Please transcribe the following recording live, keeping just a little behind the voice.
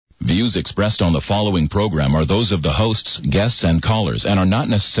Views expressed on the following program are those of the hosts, guests, and callers, and are not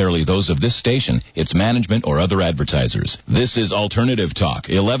necessarily those of this station, its management, or other advertisers. This is Alternative Talk,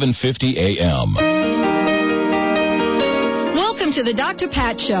 1150 AM. Welcome to the Dr.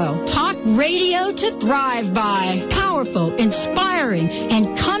 Pat Show. Talk radio to thrive by. Powerful, inspiring,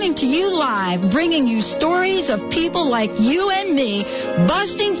 and coming to you live, bringing you stories of people like you and me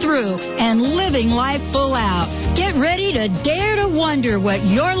busting through and living life full out. Get ready to dare to wonder what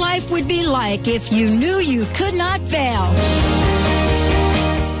your life would be like if you knew you could not fail.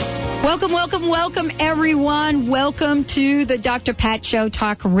 Welcome, welcome, welcome, everyone. Welcome to the Dr. Pat Show,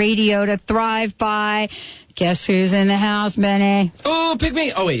 Talk radio to thrive by. Guess who's in the house, Benny? Oh, pick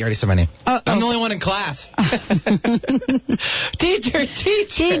me. Oh, wait, you already said my name. I'm the only one in class. Teacher.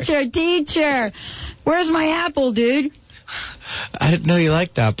 Where's my apple, dude? I didn't know you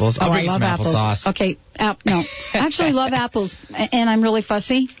liked apples. I'll bring you some applesauce. Okay, no. I actually love apples, and I'm really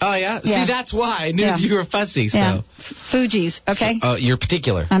fussy. Oh, yeah? See, that's why. I knew you were fussy, so. Yeah. Fuji's, okay? Oh, you're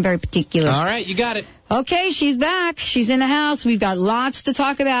particular. I'm very particular. All right, you got it. Okay, she's back. She's in the house. We've got lots to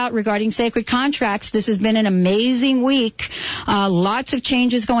talk about regarding sacred contracts. This has been an amazing week. Lots of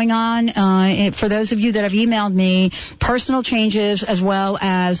changes going on. For those of you that have emailed me, personal changes as well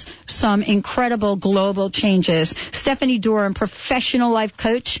as some incredible global changes. Stephanie Durham, professional life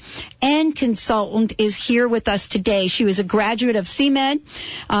coach and consultant, is here with us today. She was a graduate of CMed.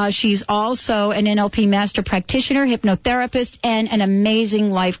 She's also an NLP master practitioner, hypnotherapist, and an amazing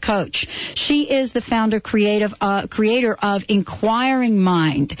life coach. She is the creator of Inquiring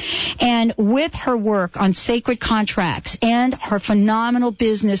Mind. And with her work on sacred contracts and her phenomenal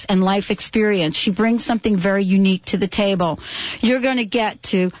business and life experience, she brings something very unique to the table. You're going to get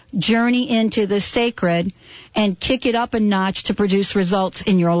to journey into the sacred and kick it up a notch to produce results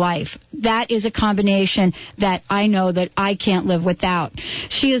in your life. That is a combination that I know that I can't live without.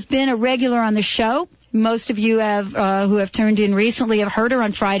 She has been a regular on the show. Most of you who have tuned in recently have heard her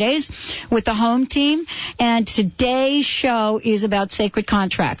on Fridays with the home team. And today's show is about sacred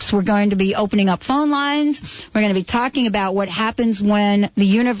contracts. We're going to be opening up phone lines. We're going to be talking about what happens when the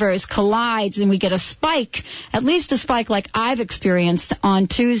universe collides and we get a spike, at least a spike like I've experienced on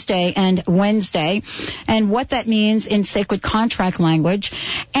Tuesday and Wednesday, and what that means in sacred contract language,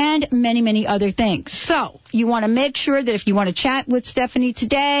 and many, many other things. So you want to make sure that if you want to chat with Stephanie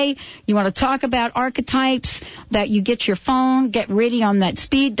today, you want to talk about archetypes, that you get your phone, get ready on that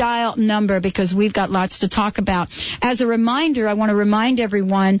speed dial number, because we've got lots to talk about. As a reminder, I want to remind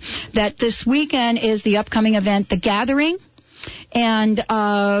everyone that this weekend is the upcoming event, The Gathering. And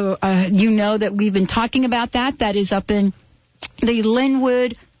you know that we've been talking about that. That is up in the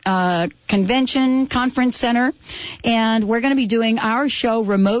Linwood Convention Conference Center, and we're going to be doing our show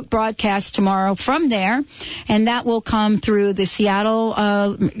remote broadcast tomorrow from there, and that will come through the Seattle,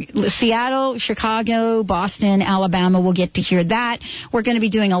 Chicago, Boston, Alabama. We'll get to hear that. We're going to be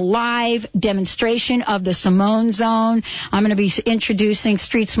doing a live demonstration of the Simone Zone. I'm going to be introducing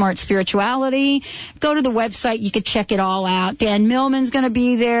Street Smart Spirituality. Go to the website. You can check it all out. Dan Millman's going to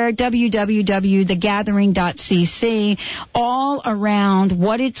be there, www.thegathering.cc, all around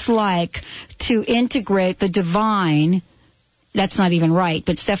what it's like to integrate the divine. That's not even right,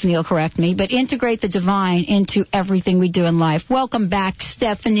 but Stephanie will correct me. But integrate the divine into everything we do in life. Welcome back,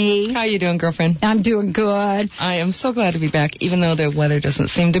 Stephanie. How you doing, girlfriend? I'm doing good. I am so glad to be back, even though the weather doesn't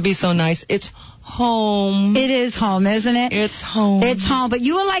seem to be so nice. It's home. It is home, isn't it? It's home. It's home. But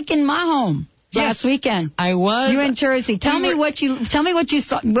you were like in my home. Last weekend. I was. You in Jersey. Tell me what you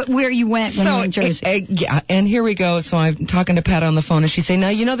saw, where you went when you were in Jersey. Yeah, and here we go. So I'm talking to Pat on the phone, and she's saying,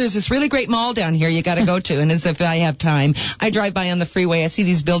 now, you know, there's this really great mall down here you got to go to. And as if I have time, I drive by on the freeway. I see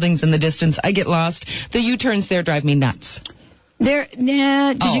these buildings in the distance. I get lost. The U-turns there drive me nuts. Did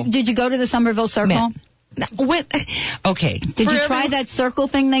you go to the Somerville Circle? Man. Okay. Did you try that circle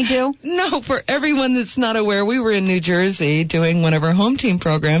thing they do? No, for everyone that's not aware, we were in New Jersey doing one of our home team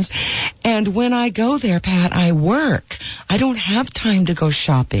programs, and when I go there, Pat, I work. I don't have time to go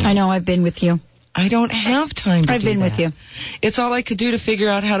shopping. I know, I've been with you. I don't have time to do that. I've been with you. It's all I could do to figure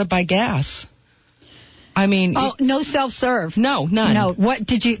out how to buy gas. I mean... Oh, no self-serve? No, none. No. What,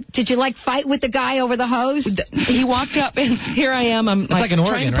 did you like fight with the guy over the hose? He walked up, and here I am. It's like in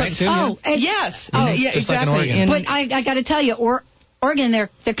Oregon, right, too? Oh, yes. Oh, yeah, just exactly. like in Oregon. But I got to tell you, Oregon, they're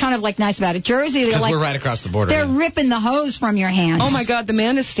kind of like nice about it. Jersey, they're like... we're right across the border. They're ripping the hose from your hands. Oh, my God. The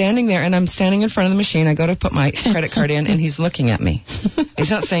man is standing there, and I'm standing in front of the machine. I go to put my credit card in, and he's looking at me. He's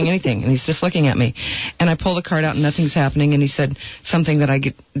not saying anything, and he's just looking at me. And I pull the card out, and nothing's happening, and he said something that I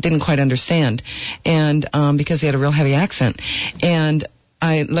didn't quite understand, and because he had a real heavy accent. And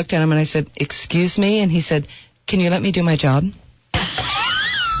I looked at him, and I said, "Excuse me?" And he said, "Can you let me do my job?"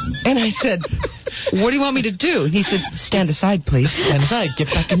 And I said, what do you want me to do? And he said, stand aside, please. Stand aside. Get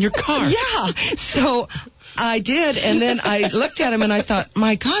back in your car. Yeah. So I did, and then I looked at him and I thought,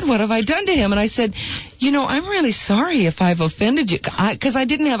 my God, what have I done to him? And I said, I'm really sorry if I've offended you, because I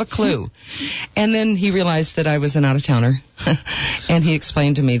didn't have a clue. And then he realized that I was an out-of-towner, and he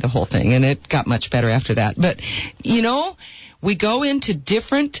explained to me the whole thing, and it got much better after that. But, we go into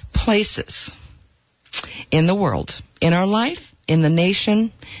different places in the world, in our life, in the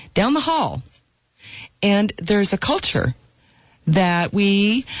nation, down the hall, and there's a culture that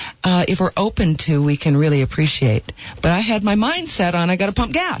we, if we're open to, we can really appreciate. But I had my mind set on I got to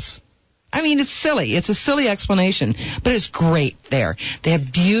pump gas. I mean, it's silly. It's a silly explanation, but it's great there. They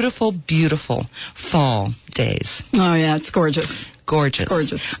have beautiful, beautiful fall days. Oh, yeah, it's gorgeous. Gorgeous. It's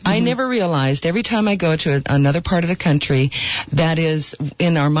gorgeous. Mm-hmm. I never realized every time I go to another part of the country that is,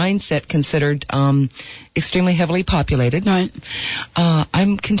 in our mindset, considered extremely heavily populated. Right.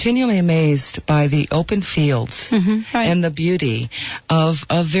 I'm continually amazed by the open fields and the beauty of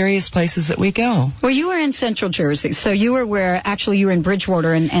various places that we go. Well, you were in Central Jersey, so you were you were in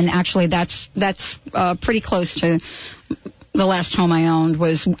Bridgewater, and actually that's pretty close to. The last home I owned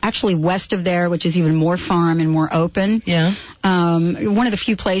was actually west of there, which is even more farm and more open. Yeah. One of the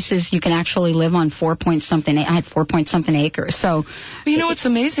few places you can actually live on 4-point-something. I had 4-point-something acres. So, what's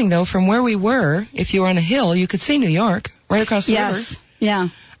amazing though, from where we were, if you were on a hill, you could see New York right across the river. Yes. Yeah.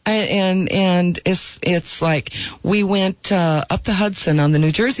 And it's like we went up the Hudson on the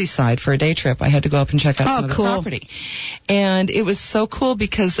New Jersey side for a day trip. I had to go up and check out some of the property, and it was so cool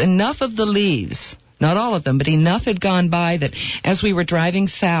because enough of the leaves. Not all of them, but enough had gone by that as we were driving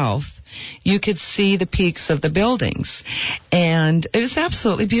south, you could see the peaks of the buildings. And it was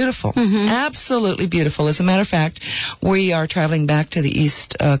absolutely beautiful. Mm-hmm. Absolutely beautiful. As a matter of fact, we are traveling back to the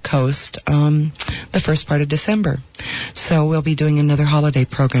East Coast the first part of December. So we'll be doing another holiday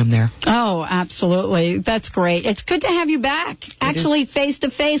program there. Oh, absolutely. That's great. It's good to have you back. Actually, face to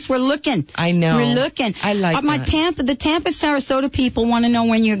face, we're looking. I know. We're looking. I like that. The Tampa, Sarasota people want to know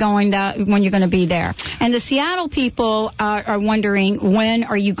when you're going to be there. And the Seattle people are wondering, when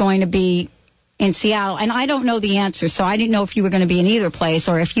are you going to be in Seattle? And I don't know the answer, so I didn't know if you were going to be in either place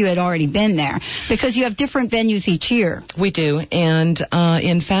or if you had already been there, because you have different venues each year. We do, and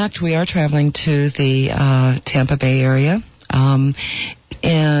in fact, we are traveling to the Tampa Bay area.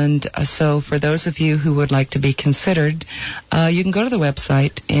 And so for those of you who would like to be considered, you can go to the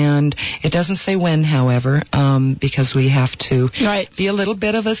website, and it doesn't say when, however, because we have to be a little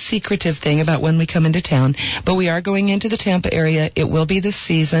bit of a secretive thing about when we come into town. But we are going into the Tampa area. It will be this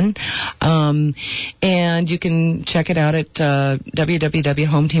season. And you can check it out at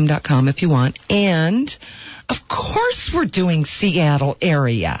www.hometeam.com if you want. And, of course, we're doing Seattle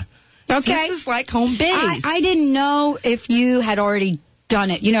area. Okay. This is like home base. I didn't know if you had already done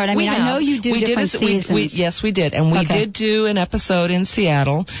it. You know what I mean? I know you do different seasons. Yes, we did. And we did do an episode in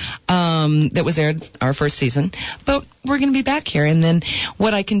Seattle that was aired our first season. But we're going to be back here. And then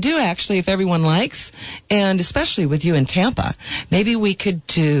what I can do, actually, if everyone likes, and especially with you in Tampa, maybe we could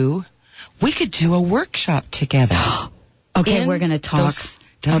do a workshop together. Okay, we're going to talk.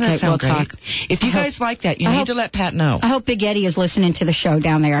 Doesn't that sound great? Talk. If you guys like that, you need to let Pat know. I hope Big Eddie is listening to the show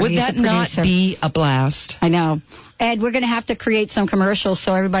down there. Would that not be a blast? I know. Ed, we're going to have to create some commercials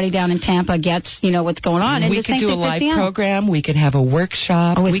so everybody down in Tampa gets, what's going on. We could do a live program. We could have a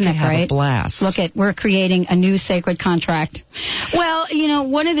workshop. Oh, we could have a blast. Look, we're creating a new sacred contract. Well,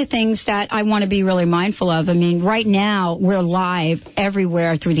 one of the things that I want to be really mindful of, right now we're live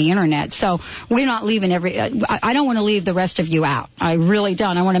everywhere through the internet. So we're not leaving I don't want to leave the rest of you out. I really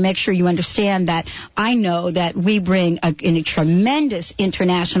don't. I want to make sure you understand that I know that we bring a tremendous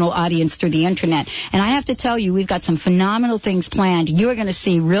international audience through the internet. And I have to tell you, we've got some phenomenal things planned. You're going to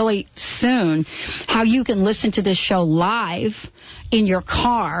see really soon how you can listen to this show live in your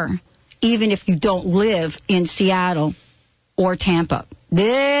car, even if you don't live in Seattle or Tampa.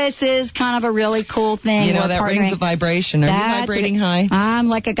 This is kind of a really cool thing. That rings a vibration. Are you vibrating high? I'm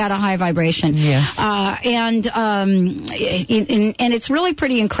like I got a high vibration. Yeah. And it's really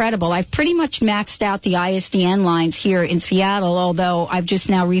pretty incredible. I've pretty much maxed out the ISDN lines here in Seattle, although I've just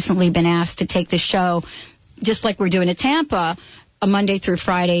now recently been asked to take the show, just like we're doing at Tampa, a Monday through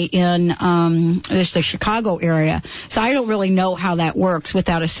Friday in the Chicago area. So I don't really know how that works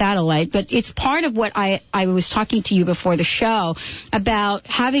without a satellite, but it's part of what I was talking to you before the show about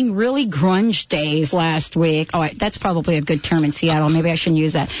having really grunge days last week. Oh, that's probably a good term in Seattle. Maybe I shouldn't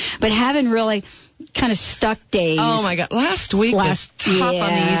use that. But having really kind of stuck days. Oh, my God. Last week was tough on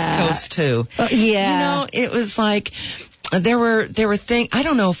the East Coast, too. Yeah. It was like there were things, I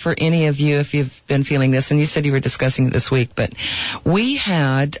don't know for any of you if you've been feeling this, and you said you were discussing it this week, but we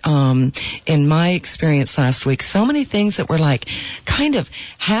had, in my experience last week, so many things that were like kind of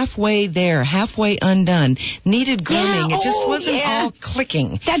halfway there, halfway undone, needed grooming. Yeah. It just wasn't all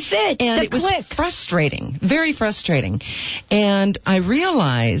clicking. That's it. And it was frustrating, very frustrating. And I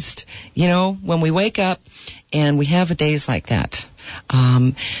realized, when we wake up and we have days like that,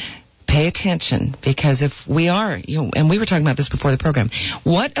 pay attention, because if we are, and we were talking about this before the program,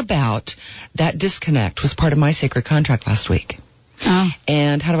 what about that disconnect was part of my sacred contract last week?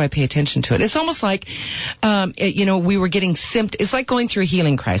 And how do I pay attention to it? It's almost like, we were getting it's like going through a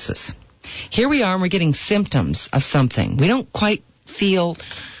healing crisis. Here we are, and we're getting symptoms of something. We don't quite feel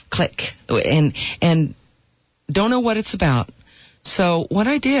click, and don't know what it's about. So what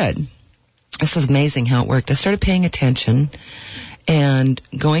I did, this is amazing how it worked. I started paying attention and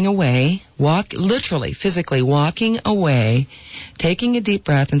going away, literally, physically walking away, taking a deep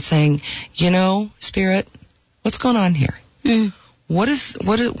breath and saying, Spirit, what's going on here? What is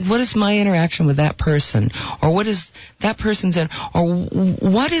my interaction with that person? Or what is that person's or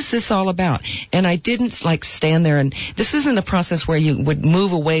what is this all about? And I didn't stand there, and this isn't a process where you would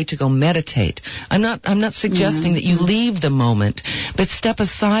move away to go meditate. I'm not suggesting that you leave the moment, but step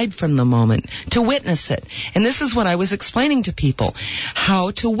aside from the moment to witness it. And this is what I was explaining to people,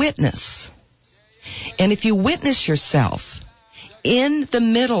 how to witness. And if you witness yourself in the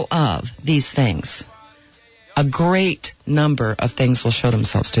middle of these things, a great number of things will show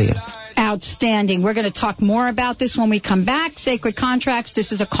themselves to you. Outstanding. We're going to talk more about this when we come back. Sacred Contracts.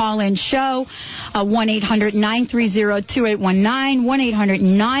 This is a call-in show. 1-800-930-2819.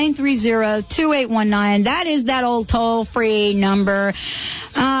 1-800-930-2819. That is that old toll-free number.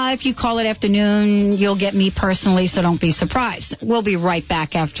 If you call it afternoon, you'll get me personally, so don't be surprised. We'll be right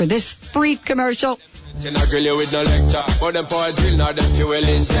back after this brief commercial. I grill you with no lecture, but them for a drill, now them fuel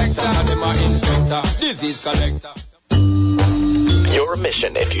injector, them a inspector, disease collector. Your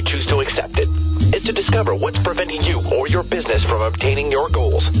mission, if you choose to accept it, is to discover what's preventing you or your business from obtaining your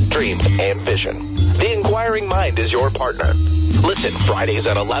goals, dreams, and vision. The Inquiring Mind is your partner. Listen Fridays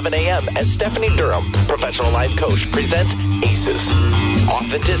at 11 a.m. as Stephanie Durham, professional life coach, presents ACES.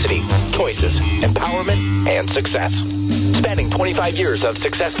 Authenticity, choices, empowerment, and success. Spanning 25 years of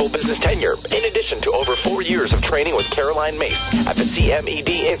successful business tenure, in addition to over 4 years of training with Caroline Mace at the CMED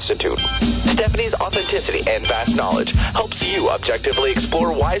Institute. Stephanie's authenticity and vast knowledge helps you objectively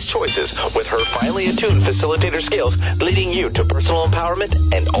explore wise choices with her finely attuned facilitator skills, leading you to personal empowerment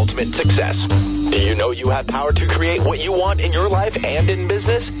and ultimate success. Do you know you have power to create what you want in your life and in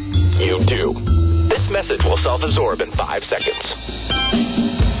business? You do. This message will self-absorb in 5 seconds.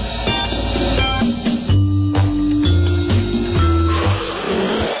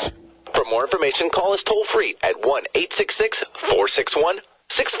 For more information, call us toll-free at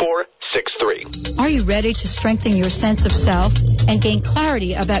 1-866-461-6463. Are you ready to strengthen your sense of self and gain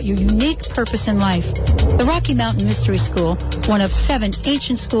clarity about your unique purpose in life? The Rocky Mountain Mystery School, one of 7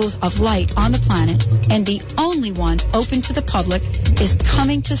 ancient schools of light on the planet, and the only one open to the public, is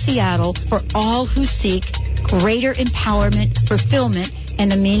coming to Seattle for all who seek greater empowerment, fulfillment,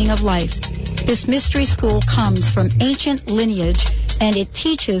 and the meaning of life. This mystery school comes from ancient lineage, and it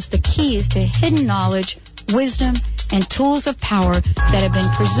teaches the keys to hidden knowledge, wisdom, and tools of power that have been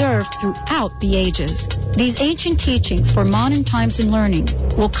preserved throughout the ages. These ancient teachings for modern times and learning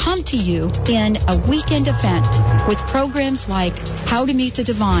will come to you in a weekend event with programs like How to Meet the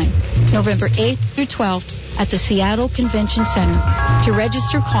Divine, November 8th through 12th at the Seattle Convention Center. To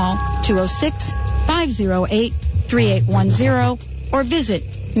register, call 206-508-3810 or visit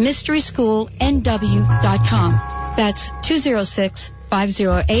mysteryschoolnw.com. That's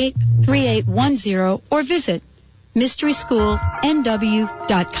 206-508-3810 or visit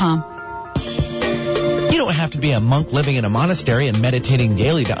mysteryschoolnw.com. You don't have to be a monk living in a monastery and meditating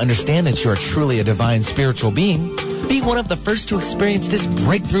daily to understand that you're truly a divine spiritual being. Be one of the first to experience this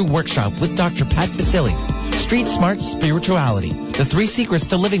breakthrough workshop with Dr. Pat Basile. Street Smart Spirituality, the 3 secrets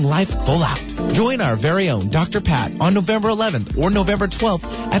to living life full out. Join our very own Dr. Pat on November 11th or November 12th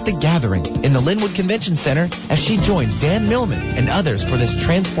at The Gathering in the Linwood Convention Center as she joins Dan Millman and others for this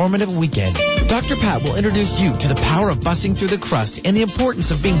transformative weekend. Dr. Pat will introduce you to the power of busting through the crust and the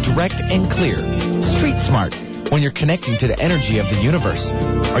importance of being direct and clear. Street Smart, when you're connecting to the energy of the universe.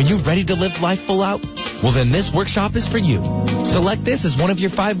 Are you ready to live life full out? Well, then this workshop is for you. Select this as one of your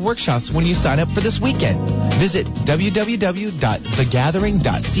 5 workshops when you sign up for this weekend. Visit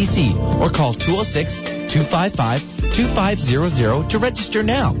www.thegathering.cc or call 206-255-2500 to register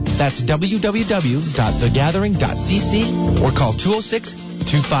now. That's www.thegathering.cc or call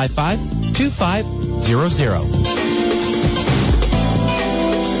 206-255-2500.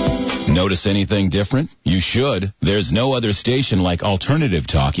 Notice anything different? You should. There's no other station like Alternative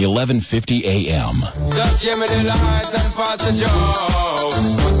Talk, 1150 AM. Just give me the light and pass the joe.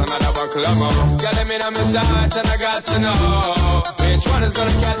 What's another buckle of more? Yeah, let me know my sights and I got to know which one is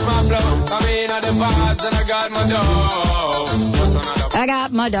gonna catch my flow. I mean, at the bars and I got my dough. What's another? I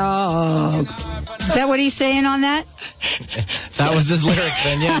got my dog. Is that what he's saying on that? That was his lyric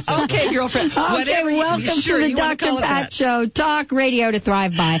then, yes. Okay, girlfriend. Okay, welcome to the Dr. Pat Show. Talk radio to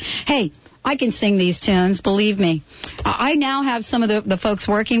thrive by. Hey, I can sing these tunes, believe me. I now have some of the folks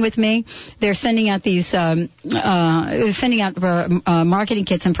working with me. They're sending out these marketing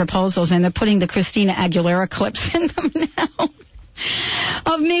kits and proposals, and they're putting the Christina Aguilera clips in them now.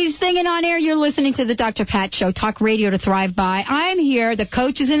 Of me singing on air. You're listening to the Dr. Pat Show, talk radio to thrive by. I'm here. The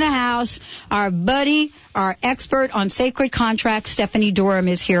coach is in the house. Our buddy, our expert on sacred contracts, Stephanie Durham,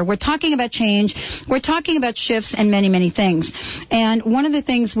 is here. We're talking about change. We're talking about shifts and many, many things. And one of the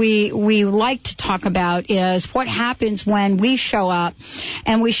things we like to talk about is what happens when we show up,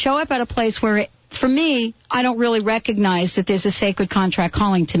 and we show up at a place where for me, I don't really recognize that there's a sacred contract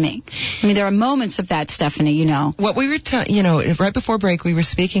calling to me. I mean, there are moments of that, Stephanie, you know. What we were, right before break, we were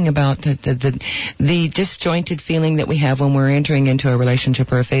speaking about the disjointed feeling that we have when we're entering into a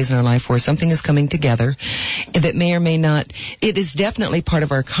relationship or a phase in our life where something is coming together that may or may not. It is definitely part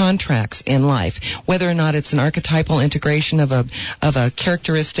of our contracts in life, whether or not it's an archetypal integration of a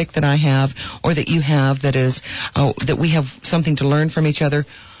characteristic that I have or that you have that is that we have something to learn from each other.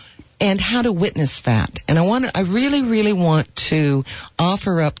 And how to witness that. And I really, really want to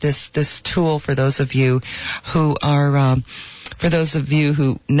offer up this tool for those of you who are, for those of you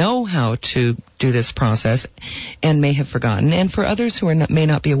who know how to do this process and may have forgotten, and for others who may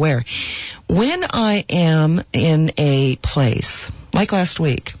not be aware. When I am in a place, like last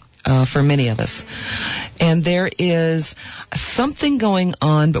week, for many of us, and there is something going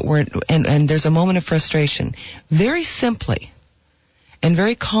on, but and there's a moment of frustration, very simply, and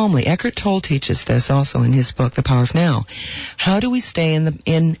very calmly, Eckhart Tolle teaches this also in his book, The Power of Now. How do we stay in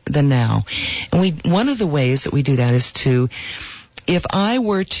the now? And one of the ways that we do that is to, if I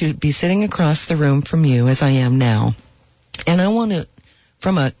were to be sitting across the room from you as I am now, and I want to,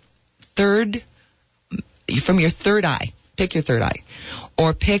 from your third eye, pick your third eye,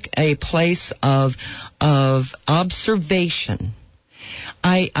 or pick a place of observation.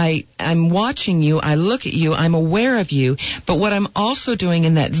 I'm watching you, I look at you, I'm aware of you, but what I'm also doing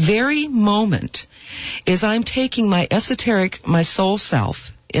in that very moment is I'm taking my esoteric, my soul self,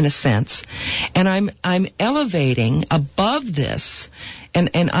 in a sense, and I'm elevating above this,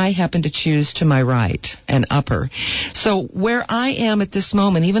 and I happen to choose to my right and upper. So where I am at this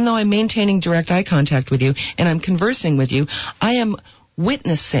moment, even though I'm maintaining direct eye contact with you and I'm conversing with you, I am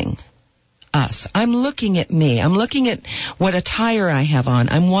witnessing us. I'm looking at me. I'm looking at what attire I have on.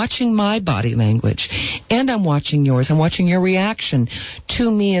 I'm watching my body language, and I'm watching yours. I'm watching your reaction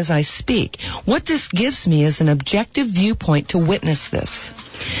to me as I speak. What this gives me is an objective viewpoint to witness this.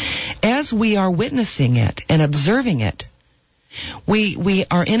 As we are witnessing it and observing it, we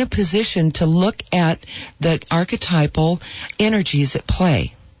are in a position to look at the archetypal energies at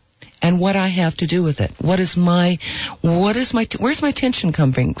play. And what I have to do with it. Where's my tension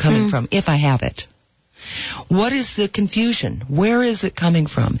coming from, if I have it? What is the confusion? Where is it coming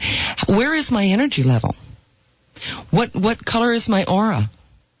from? Where is my energy level? What color is my aura?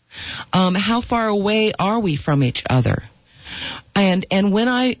 How far away are we from each other? And when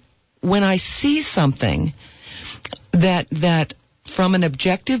I see something that from an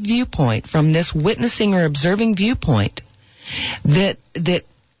objective viewpoint, from this witnessing or observing viewpoint, that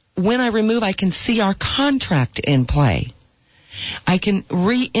when I remove, I can see our contract in play. I can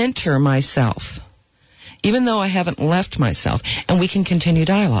re-enter myself, even though I haven't left myself, and we can continue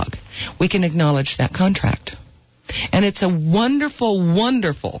dialogue. We can acknowledge that contract. And it's a wonderful,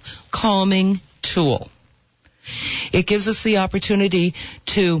 wonderful calming tool. It gives us the opportunity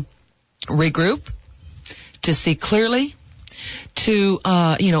to regroup, to see clearly, to,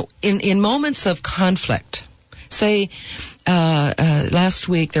 in moments of conflict. Say, last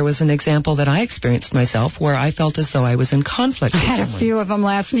week there was an example that I experienced myself where I felt as though I was in conflict with someone. I had a few of them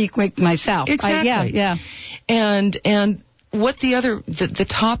last week myself. Exactly. Yeah. And what the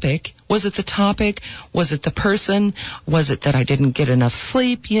topic, was it the topic? Was it the person? Was it that I didn't get enough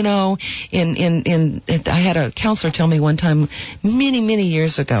sleep? I had a counselor tell me one time, many, many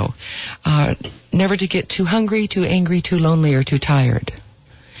years ago, never to get too hungry, too angry, too lonely, or too tired.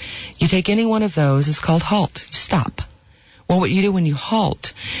 You take any one of those, it's called halt. You stop. Well, what you do when you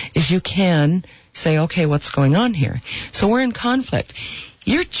halt is you can say, okay, what's going on here? So we're in conflict.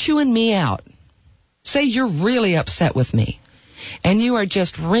 You're chewing me out. Say you're really upset with me. and you are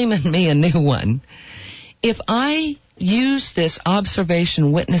just reaming me a new one, if I use this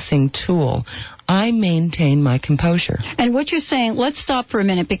observation witnessing tool, I maintain my composure. And what you're saying, let's stop for a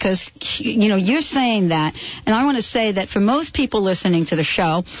minute, because, you're saying that, and I want to say that for most people listening to the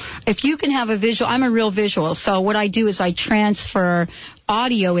show, if you can have a visual, I'm a real visual, so what I do is I transfer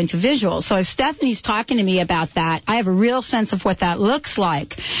audio into visual. So if Stephanie's talking to me about that, I have a real sense of what that looks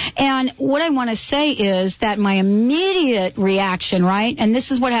like. And what I want to say is that my immediate reaction, right, and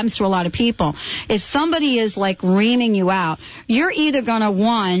this is what happens to a lot of people, if somebody is like reaming you out, you're either going to,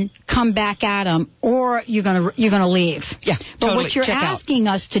 one, come back at them, or you're going to leave. Yeah, but totally. what you're Check asking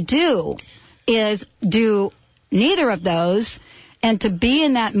us to do is do neither of those, and to be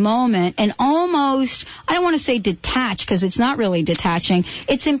in that moment and almost, I don't want to say detach, because it's not really detaching,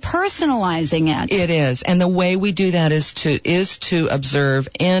 it's impersonalizing it. It is, and the way we do that is to observe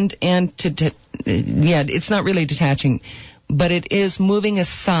and to it's not really detaching, but it is moving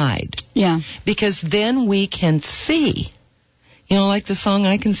aside. Yeah. Because then we can see, like the song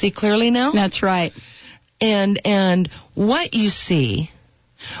I Can See Clearly Now? That's right. And what you see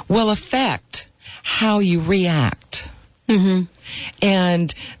will affect how you react. Mm-hmm.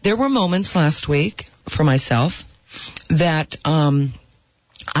 And there were moments last week for myself that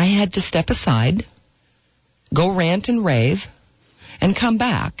I had to step aside, go rant and rave, and come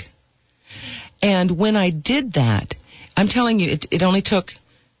back. And when I did that, I'm telling you, it only took,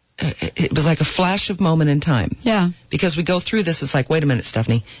 it was like a flash of moment in time. Yeah. Because we go through this, it's like, wait a minute,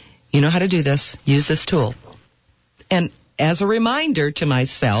 Stephanie, you know how to do this, use this tool. And as a reminder to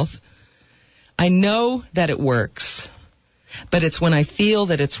myself, I know that it works. But it's when I feel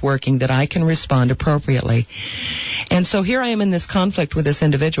that it's working that I can respond appropriately. And so here I am in this conflict with this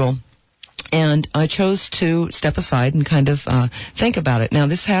individual, and I chose to step aside and kind of think about it. Now,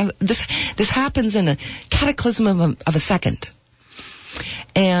 this happens in a cataclysm of a second.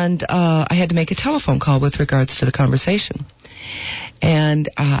 And I had to make a telephone call with regards to the conversation. And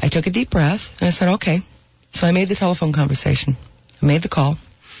I took a deep breath, and I said, okay. So I made the telephone conversation. I made the call.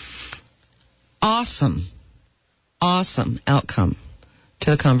 Awesome outcome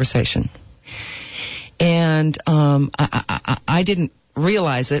to the conversation. And I didn't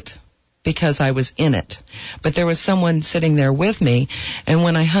realize it because I was in it. But there was someone sitting there with me, and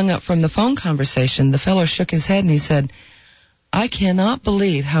when I hung up from the phone conversation, the fellow shook his head and he said, I cannot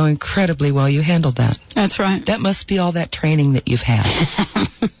believe how incredibly well you handled that. That's right. That must be all that training that you've had.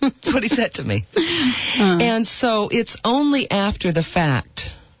 That's what he said to me. And so it's only after the fact,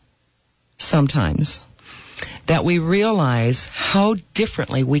 sometimes, that we realize how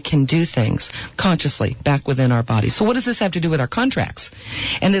differently we can do things consciously back within our body. So what does this have to do with our contracts?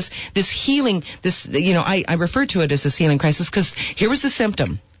 And this healing, I refer to it as this healing crisis because here was the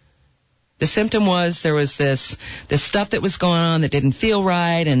symptom. The symptom was there was this stuff that was going on that didn't feel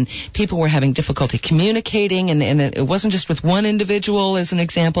right, and people were having difficulty communicating, and it wasn't just with one individual as an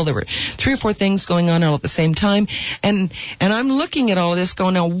example. There were 3 or 4 things going on all at the same time. And I'm looking at all of this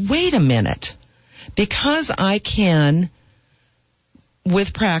going, now, wait a minute. Because I can,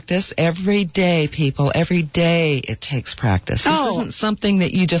 with practice, every day, people, every day it takes practice. This isn't something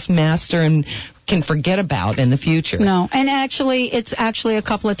that you just master and can forget about in the future. No, and it's actually a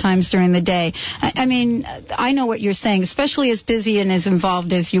couple of times during the day. I mean, I know what you're saying, especially as busy and as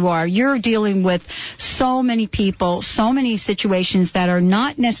involved as you are. You're dealing with so many people, so many situations that are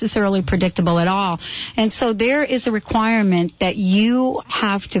not necessarily predictable at all. And so there is a requirement that you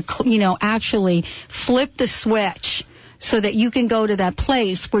have to, actually flip the switch so that you can go to that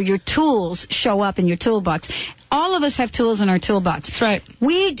place where your tools show up in your toolbox. All of us have tools in our toolbox. That's right.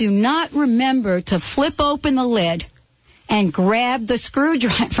 We do not remember to flip open the lid and grab the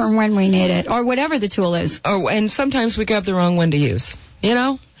screwdriver when we need it, or whatever the tool is. Oh, and sometimes we grab the wrong one to use.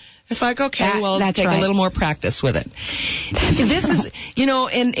 It's like, okay, take a little more practice with it. This is,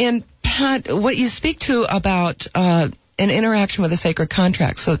 and Pat, what you speak to about an interaction with a sacred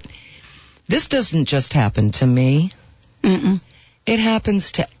contract. So this doesn't just happen to me. Mm-mm. It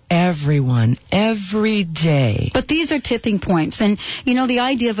happens to everyone, every day. But these are tipping points. And, the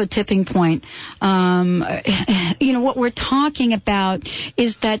idea of a tipping point, what we're talking about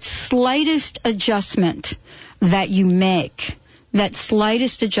is that slightest adjustment that you make.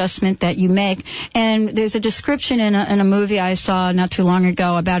 And there's a description in a movie I saw not too long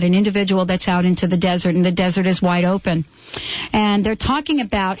ago about an individual that's out into the desert, and the desert is wide open. And they're talking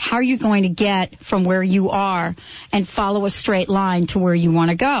about how you're going to get from where you are and follow a straight line to where you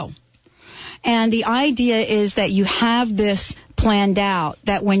want to go. And the idea is that you have this planned out,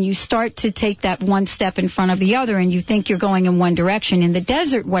 that when you start to take that one step in front of the other and you think you're going in one direction, in the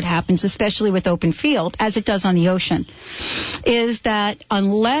desert what happens, especially with open field, as it does on the ocean, is that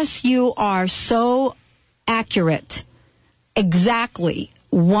unless you are so accurate, exactly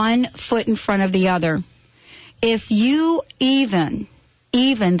 1 foot in front of the other, if you even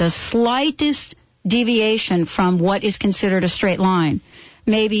the slightest deviation from what is considered a straight line,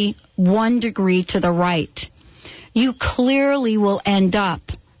 maybe 1 degree to the right, you clearly will end up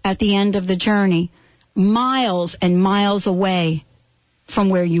at the end of the journey miles and miles away from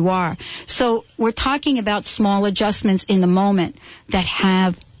where you are. So we're talking about small adjustments in the moment that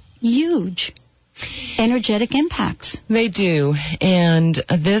have huge energetic impacts. They do. And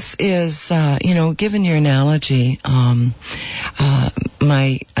this is, given your analogy, I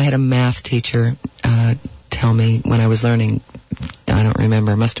had a math teacher tell me when I was learning, I don't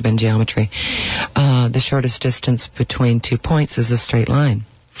remember, it must have been geometry, the shortest distance between 2 points is a straight line.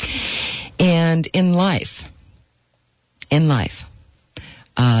 And in life,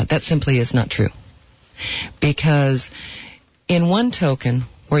 that simply is not true. Because in one token,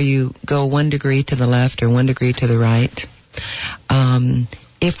 where you go 1 degree to the left or 1 degree to the right,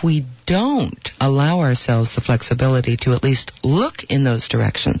 if we don't allow ourselves the flexibility to at least look in those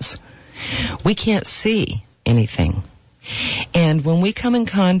directions, we can't see anything. And when we come in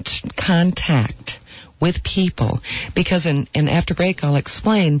contact with people, because and after break I'll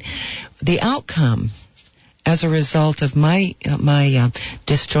explain the outcome as a result of my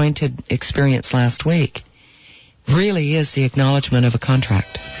disjointed experience last week, really is the acknowledgement of a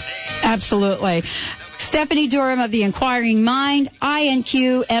contract. Absolutely. Stephanie Durham of The Inquiring Mind,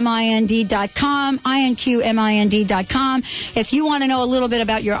 INQMIND.com, INQMIND.com. If you want to know a little bit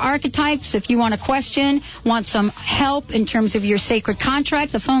about your archetypes, if you want a question, want some help in terms of your sacred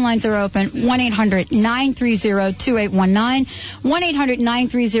contract, the phone lines are open, 1-800-930-2819,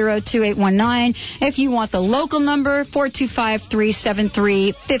 1-800-930-2819. If you want the local number,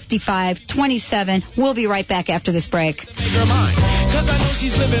 425-373-5527. We'll be right back after this break. Cause I know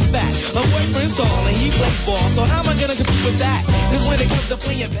she's living back. Her boyfriend's tall and he plays ball, so how am I gonna compete with that? Cause when it comes to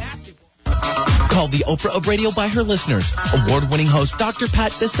playing basketball. Called the Oprah of Radio by her listeners, award-winning host Dr.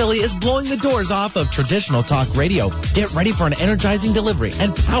 Pat Baccili is blowing the doors off of traditional talk radio. Get ready for an energizing delivery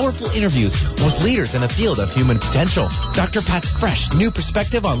and powerful interviews with leaders in the field of human potential. Dr. Pat's fresh, new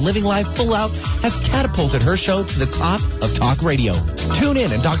perspective on living life full out has catapulted her show to the top of talk radio. Tune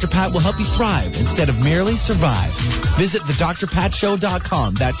in and Dr. Pat will help you thrive instead of merely survive. Visit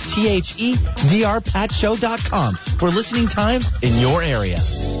thedrpatshow.com. That's THEDRPatshow.com for listening times in your area.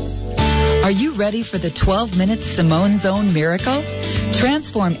 Are you ready for the 12-minute Simone Zone miracle?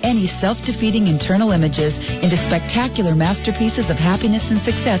 Transform any self-defeating internal images into spectacular masterpieces of happiness and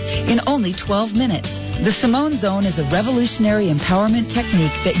success in only 12 minutes. The Simone Zone is a revolutionary empowerment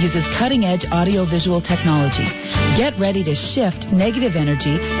technique that uses cutting-edge audio-visual technology. Get ready to shift negative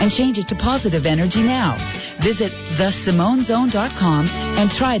energy and change it to positive energy now. Visit thesimonezone.com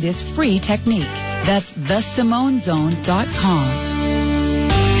and try this free technique. That's thesimonezone.com.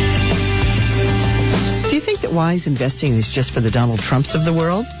 Do you think that wise investing is just for the Donald Trumps of the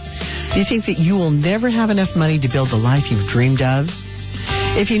world? Do you think that you will never have enough money to build the life you've dreamed of?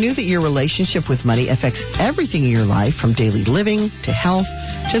 If you knew that your relationship with money affects everything in your life, from daily living to health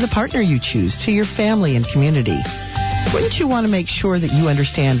to the partner you choose to your family and community, wouldn't you want to make sure that you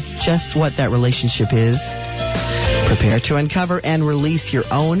understand just what that relationship is? Prepare to uncover and release your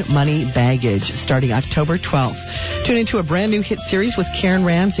own money baggage starting October 12th. Tune into a brand new hit series with Karen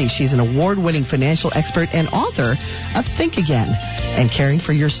Ramsey. She's an award-winning financial expert and author of Think Again and Caring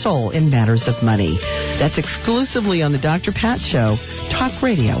for Your Soul in Matters of Money. That's exclusively on the Dr. Pat Show, talk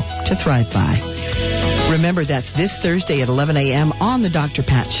radio to thrive by. Remember, that's this Thursday at 11 a.m. on the Dr.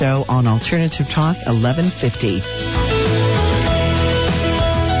 Pat Show on Alternative Talk 1150.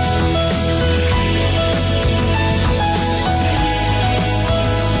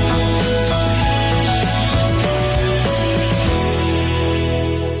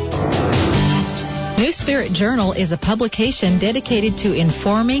 New Spirit Journal is a publication dedicated to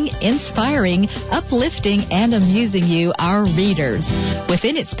informing, inspiring, uplifting, and amusing you, our readers.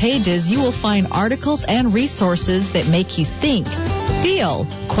 Within its pages, you will find articles and resources that make you think, feel,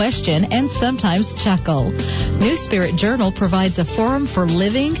 question, and sometimes chuckle. New Spirit Journal provides a forum for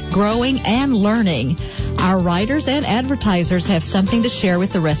living, growing, and learning. Our writers and advertisers have something to share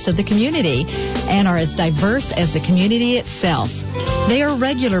with the rest of the community and are as diverse as the community itself. They are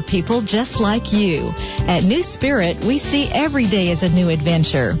regular people just like you. At New Spirit, we see every day as a new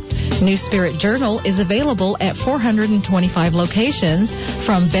adventure. New Spirit Journal is available at 425 locations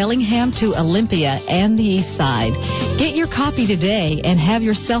from Bellingham to Olympia and the East Side. Get your copy today and have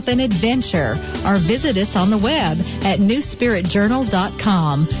yourself an adventure, or visit us on the web at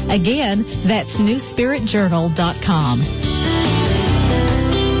newspiritjournal.com. Again, that's newspiritjournal.com.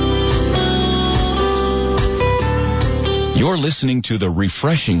 You're listening to the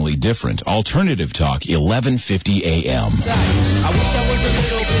refreshingly different Alternative Talk 1150 AM. I wish I was a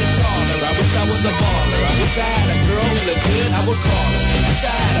little bit taller. I wish I was a baller. I wish I had a girl who looked good, I would call her. I wish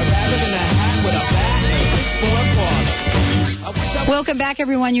I had a rabbit in a hat with a bat and a 6-4 parlor. Welcome back,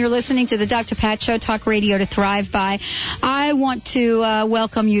 everyone. You're listening to the Dr. Pat Show, Talk Radio to Thrive By. I want to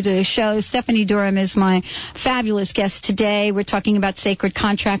welcome you to the show. Stephanie Durham is my fabulous guest today. We're talking about sacred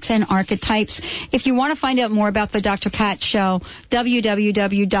contracts and archetypes. If you want to find out more about the Dr. Pat Show,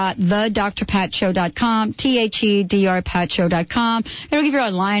 www.thedrpatshow.com, THEDRPatShow.com. It'll give you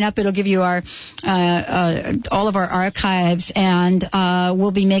our lineup. It'll give you our all of our archives, and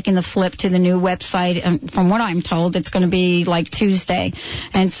we'll be making the flip to the new website. And from what I'm told, it's going to be like Tuesday.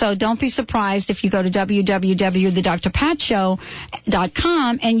 And so don't be surprised if you go to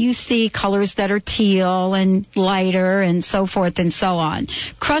www.thedrpatshow.com and you see colors that are teal and lighter and so forth and so on.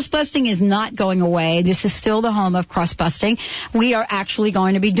 Crust busting is not going away. This is still the home of crust busting. We are actually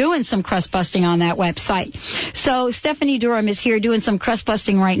going to be doing some crust busting on that website. So Stephanie Durham is here doing some crust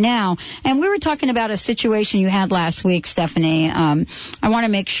busting right now. And we were talking about a situation you had last week, Stephanie. I want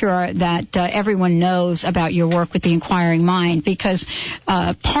to make sure that everyone knows about your work with the Inquiring Mind, because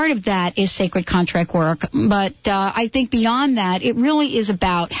part of that is sacred contract work. But I think beyond that, it really is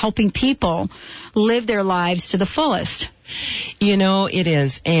about helping people live their lives to the fullest. You know, it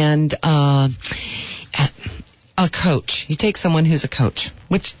is. And a coach, you take someone who's a coach,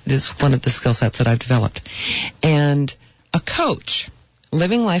 which is one of the skill sets that I've developed. And a coach,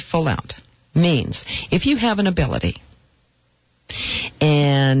 living life full out, means if you have an ability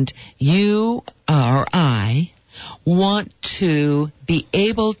and you or I want to be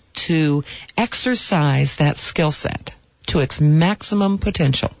able to exercise that skill set to its maximum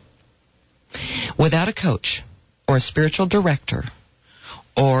potential without a coach or a spiritual director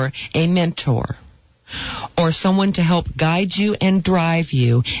or a mentor or someone to help guide you and drive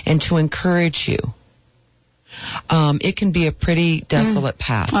you and to encourage you, it can be a pretty desolate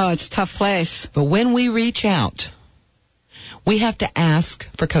path. Oh, it's a tough place. But when we reach out, we have to ask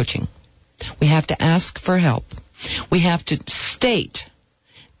for coaching. We have to ask for help. We have to state,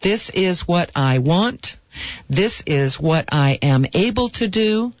 this is what I want, this is what I am able to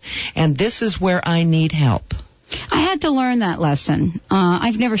do, and this is where I need help. I had to learn that lesson.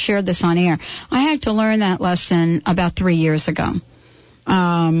 I've never shared this on air. I had to learn that lesson about 3 years ago.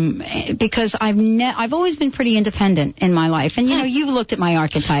 Because I've always been pretty independent in my life. And, you know, you've looked at my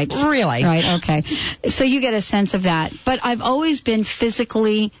archetypes. Really? Right, okay. So you get a sense of that. But I've always been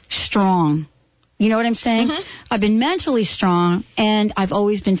physically strong. You know what I'm saying? Mm-hmm. I've been mentally strong, and I've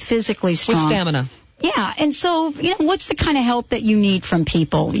always been physically strong. With stamina. Yeah, and so, you know, what's the kind of help that you need from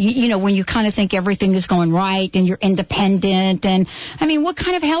people? You know, when you kind of think everything is going right and you're independent, and, I mean, what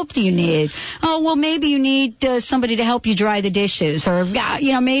kind of help do you need? Oh, well, maybe you need somebody to help you dry the dishes, or,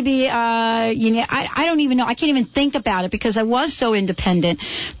 you know, maybe, you know, I don't even know. I can't even think about it because I was so independent.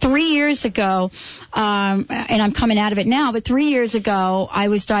 3 years ago, and I'm coming out of it now, but 3 years ago, I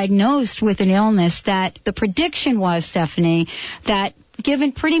was diagnosed with an illness that the prediction was, Stephanie, that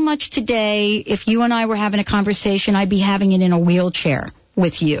given pretty much today, if you and I were having a conversation, I'd be having it in a wheelchair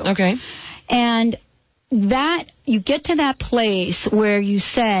with you. Okay. And that, you get to that place where you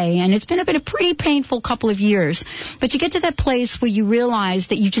say, and it's been a pretty painful couple of years, but you get to that place where you realize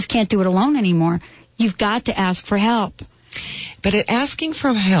that you just can't do it alone anymore. You've got to ask for help. But asking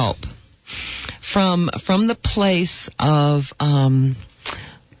for help from the place of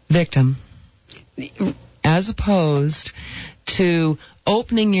victim, as opposed to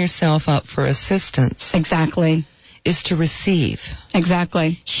opening yourself up for assistance. Exactly. Is to receive.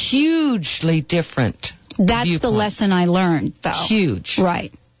 Exactly. Hugely different. That's viewpoint. The lesson I learned, though. Huge.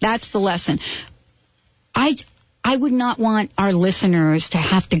 Right. That's the lesson. I would not want our listeners to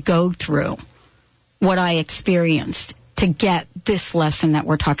have to go through what I experienced to get this lesson that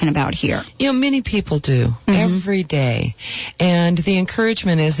we're talking about here. You know, many people do every day. And the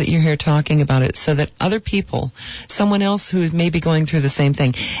encouragement is that you're here talking about it so that other people, someone else who may be going through the same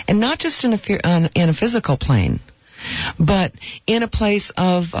thing, and not just in a physical plane, but in a place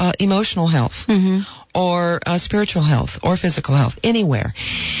of emotional health or spiritual health or physical health, anywhere.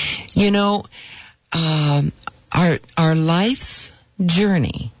 You know, our life's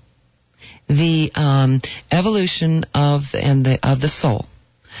journey, the evolution of the soul,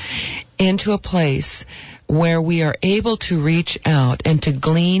 into a place where we are able to reach out and to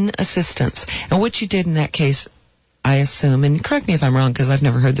glean assistance. And what you did in that case, I assume, and correct me if I'm wrong because I've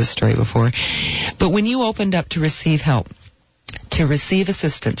never heard this story before, but when you opened up to receive help, to receive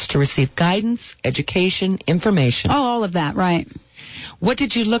assistance, to receive guidance, education, information. Oh, all of that, right. What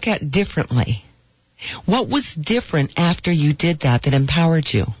did you look at differently? What was different after you did that empowered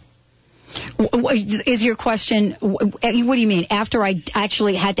you? Is your question, what do you mean? After I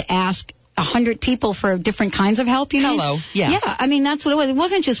actually had to ask 100 people for different kinds of help, you mean? Hello, yeah. Yeah, I mean, that's what it was. It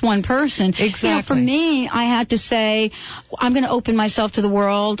wasn't just one person. Exactly. You know, for me, I had to say, I'm going to open myself to the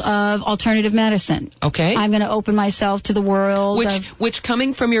world of alternative medicine. Okay. I'm going to open myself to the world which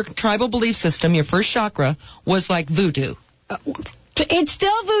coming from your tribal belief system, your first chakra, was like voodoo. It's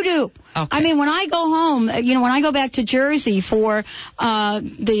still voodoo. Okay. I mean, when I go home, you know, when I go back to Jersey for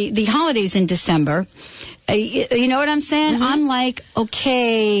the holidays in December, you know what I'm saying? Mm-hmm. I'm like,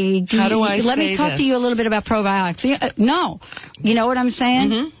 okay, how do I let me talk to you a little bit about probiotics. No. You know what I'm saying?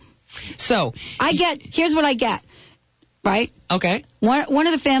 Mm-hmm. So, here's what I get, right? Okay. One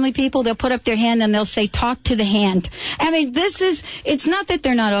of the family people, they'll put up their hand and they'll say, talk to the hand. I mean, it's not that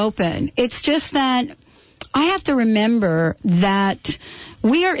they're not open. It's just that I have to remember that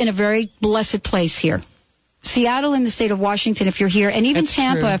we are in a very blessed place here. Seattle in the state of Washington, if you're here, and even That's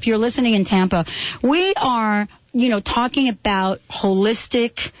Tampa, true. if you're listening in Tampa, we are, you know, talking about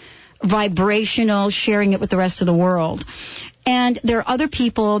holistic, vibrational, sharing it with the rest of the world. And there are other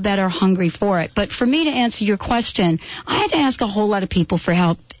people that are hungry for it. But for me to answer your question, I had to ask a whole lot of people for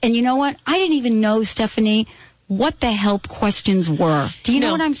help. And you know what? I didn't even know, Stephanie, what the help questions were. Do you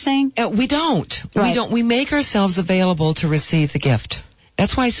know what I'm saying? We don't. Right. We don't. We make ourselves available to receive the gift.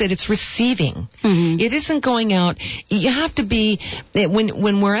 That's why I said it's receiving. Mm-hmm. It isn't going out. You have to be,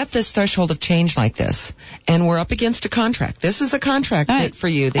 when we're at this threshold of change like this, and we're up against a contract. This is a contract right. for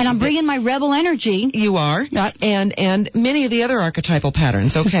you. And I'm bringing my rebel energy. You are. Right. And many of the other archetypal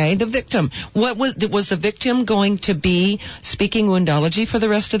patterns, okay? The victim. Was the victim going to be speaking Woundology for the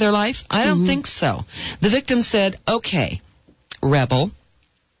rest of their life? I don't think so. The victim said, okay, rebel,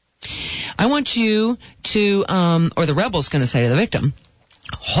 I want you to, or the rebel's going to say to the victim,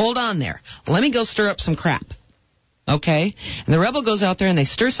 hold on there. Let me go stir up some crap. Okay? And the rebel goes out there and they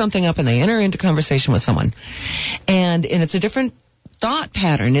stir something up and they enter into conversation with someone. And it's a different thought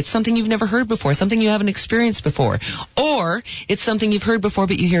pattern. It's something you've never heard before, something you haven't experienced before. Or it's something you've heard before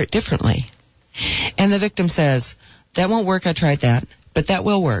but you hear it differently. And the victim says, that won't work, I tried that, but that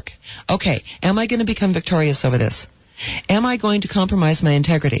will work. Okay, am I going to become victorious over this? Am I going to compromise my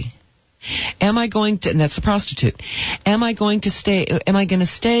integrity? Am I going to, and that's the prostitute, am I going to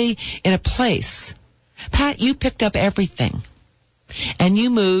stay in a place? Pat, you picked up everything. And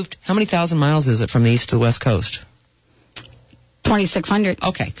you moved, how many thousand miles is it from the east to the west coast? 2,600.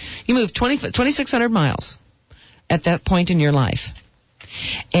 Okay. You moved 2,600 miles at that point in your life.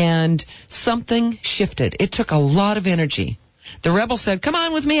 And something shifted. It took a lot of energy. The rebel said, come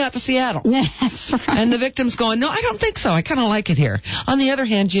on with me out to Seattle. That's right. And the victim's going, no, I don't think so. I kind of like it here. On the other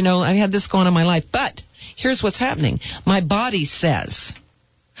hand, you know, I've had this going on in my life. But here's what's happening. My body says,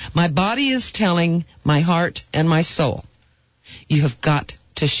 my body is telling my heart and my soul, you have got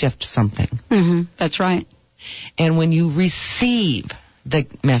to shift something. Mm-hmm. That's right. And when you receive the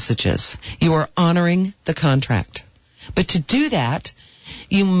messages, you are honoring the contract. But to do that,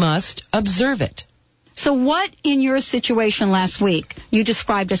 you must observe it. So what in your situation last week you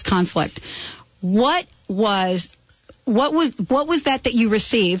described as conflict? What was that you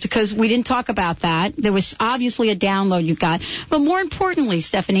received? Because we didn't talk about that. There was obviously a download you got. But more importantly,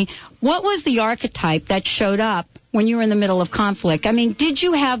 Stephanie, what was the archetype that showed up when you were in the middle of conflict? I mean, did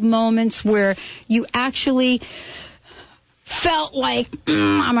you have moments where you actually felt like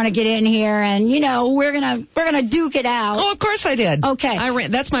I'm going to get in here and, you know, we're going to duke it out? Oh, of course I did. Okay.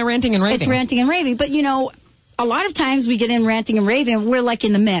 That's my ranting and raving. It's ranting and raving. But, you know, a lot of times we get in ranting and raving, we're like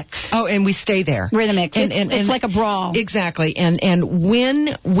in the mix. Oh, and we stay there. We're in the mix. It's like a brawl. Exactly. And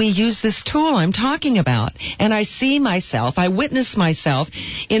when we use this tool I'm talking about, and I see myself, I witness myself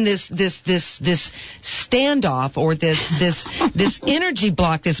in this standoff or this energy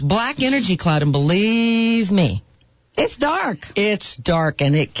block, this black energy cloud, and believe me, it's dark. It's dark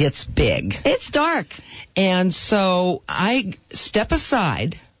and it gets big. It's dark. And so I step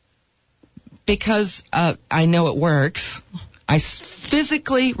aside because I know it works. I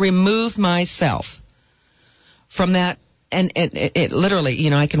physically remove myself from that. And it literally, you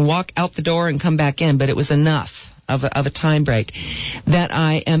know, I can walk out the door and come back in, but it was enough of a time break. that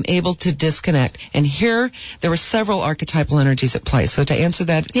I am able to disconnect. And here, there were several archetypal energies at play. So to answer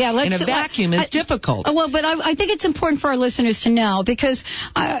that in a vacuum is difficult. Well, but I think it's important for our listeners to know because,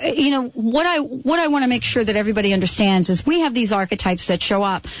 what I want to make sure that everybody understands is we have these archetypes that show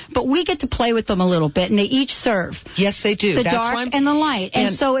up, but we get to play with them a little bit, and they each serve. Yes, they do. The dark and the light.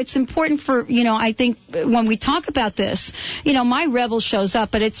 And so it's important for, I think when we talk about this, my rebel shows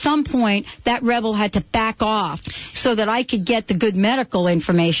up, but at some point that rebel had to back off so that I could get the good medical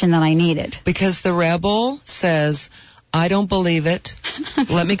information that I needed. Because the rebel says, I don't believe it.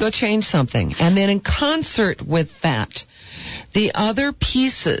 Let me go change something. And then in concert with that, the other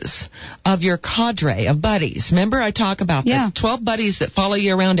pieces of your cadre of buddies, remember I talk about the 12 buddies that follow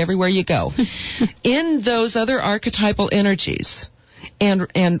you around everywhere you go. In those other archetypal energies and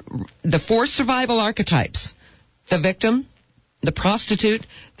the 4 survival archetypes, the victim, the prostitute,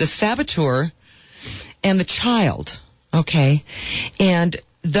 the saboteur, and the child, okay? And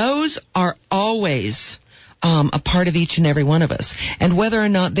those are always a part of each and every one of us, and whether or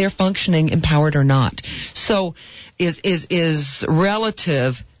not they're functioning empowered or not. So is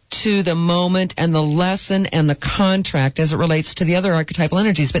relative to the moment and the lesson and the contract as it relates to the other archetypal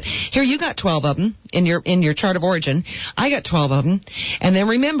energies. But here you got 12 of them in your chart of origin. I got 12 of them. And then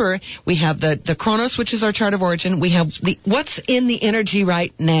remember, we have the Chronos, which is our chart of origin. We have what's in the energy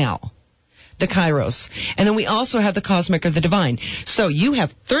right now, the Kairos. And then we also have the cosmic or the divine. So you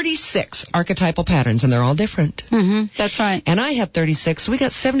have 36 archetypal patterns, and they're all different. Mm-hmm. That's right. And I have 36. So we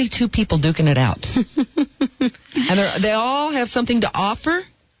got 72 people duking it out. And they all have something to offer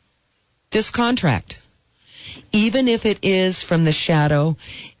this contract. Even if it is from the shadow,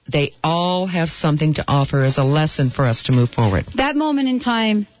 they all have something to offer as a lesson for us to move forward. That moment in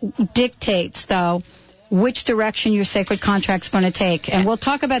time dictates, though, which direction your sacred contract's going to take. And we'll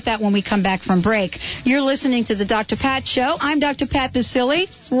talk about that when we come back from break. You're listening to the Dr. Pat Show. I'm Dr. Pat Basile,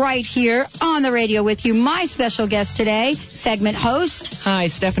 right here on the radio with you. My special guest today, segment host. Hi,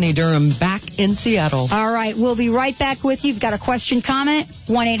 Stephanie Durham, back in Seattle. All right, we'll be right back with you. You've got a question, comment,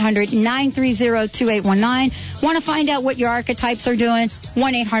 1-800-930-2819. Want to find out what your archetypes are doing?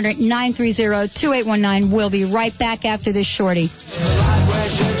 1-800-930-2819. We'll be right back after this shorty.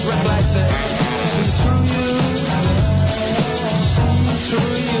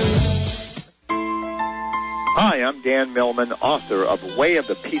 Hi, I'm Dan Millman, author of Way of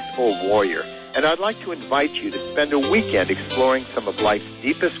the Peaceful Warrior, and I'd like to invite you to spend a weekend exploring some of life's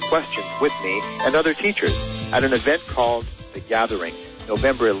deepest questions with me and other teachers at an event called The Gathering,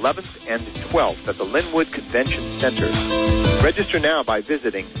 November 11th and 12th at the Linwood Convention Center. Register now by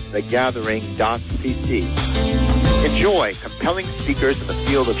visiting thegathering.cc. Enjoy compelling speakers in the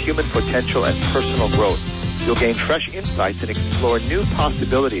field of human potential and personal growth. You'll gain fresh insights and explore new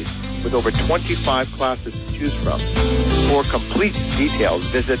possibilities with over 25 classes to choose from. For complete details,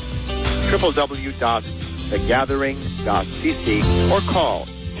 visit www.thegathering.cc or call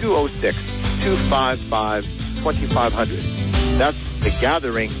 206-255-2500. That's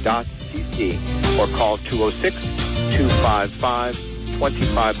thegathering.cc or call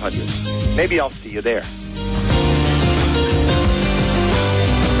 206-255-2500. Maybe I'll see you there.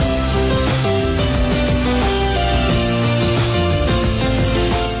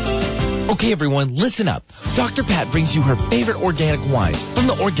 Okay, everyone, listen up. Dr. Pat brings you her favorite organic wines from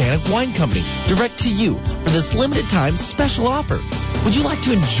the Organic Wine Company, direct to you for this limited time special offer. Would you like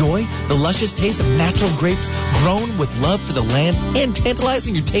to enjoy the luscious taste of natural grapes grown with love for the land and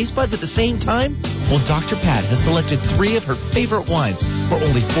tantalizing your taste buds at the same time? Well, Dr. Pat has selected 3 of her favorite wines for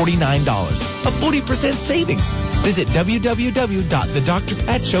only $49, a 40% savings. Visit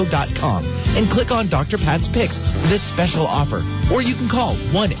www.thedrpatshow.com and click on Dr. Pat's Picks for this special offer. Or you can call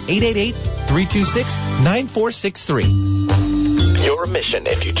 1-888-326-9463. Your mission,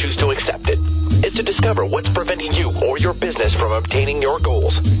 if you choose to accept it, is to discover what's preventing you or your business from obtaining your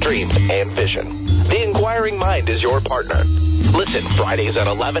goals, dreams, and vision. The Inquiring Mind is your partner. Listen Fridays at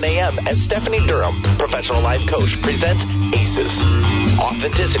 11 a.m. as Stephanie Durham, professional life coach, presents ACES.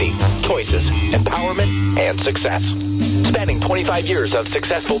 Authenticity, choices, empowerment, and success. Spanning 25 years of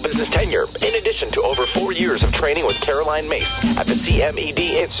successful business tenure, in addition to over 4 years of training with Caroline Mace at the CMED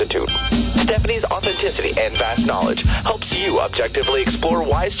Institute. Stephanie's authenticity and vast knowledge helps you objectively explore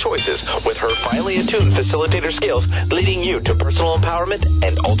wise choices with her finely attuned facilitator skills, leading you to personal empowerment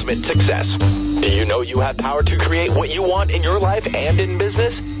and ultimate success. Do you know you have power to create what you want in your life and in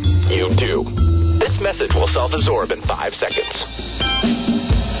business? You do. This message will self-absorb in 5 seconds.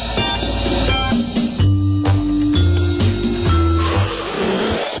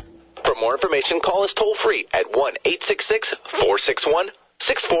 For more information, call us toll-free at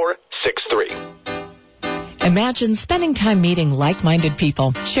 1-866-461-6463. Imagine spending time meeting like-minded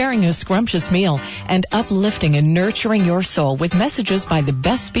people, sharing a scrumptious meal, and uplifting and nurturing your soul with messages by the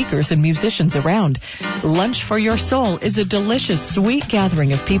best speakers and musicians around. Lunch for Your Soul is a delicious, sweet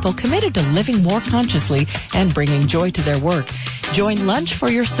gathering of people committed to living more consciously and bringing joy to their work. Join Lunch for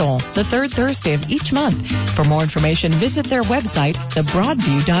Your Soul the third Thursday of each month. For more information, visit their website,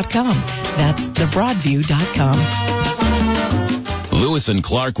 thebroadview.com. That's thebroadview.com. Lewis and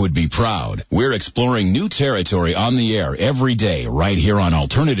Clark would be proud. We're exploring new territory on the air every day right here on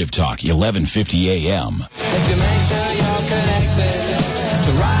Alternative Talk, 1150 AM. If you make sure you're connected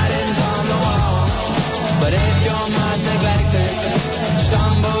to writings on the wall, but if your mind's neglected,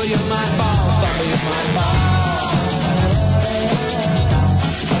 stumble you might fall, stumble you might fall,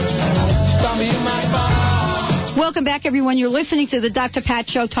 stumble you might fall. Welcome back, everyone. You're listening to the Dr. Pat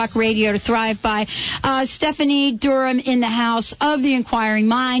Show, Talk Radio to Thrive By. Stephanie Durham in the house of the Inquiring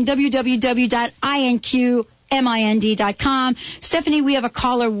Mind, www.inqmind.com. Stephanie, we have a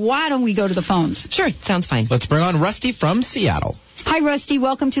caller. Why don't we go to the phones? Sure, sounds fine. Let's bring on Rusty from Seattle. Hi, Rusty.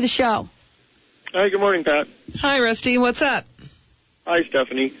 Welcome to the show. Hi, good morning, Pat. Hi, Rusty. What's up? Hi,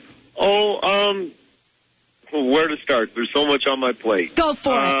 Stephanie. Where to start? There's so much on my plate. Go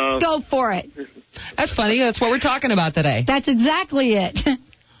for it. Go for it. That's funny. That's what we're talking about today. That's exactly it.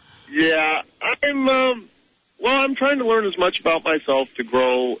 Yeah, I'm trying to learn as much about myself to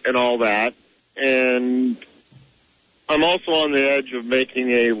grow and all that. And I'm also on the edge of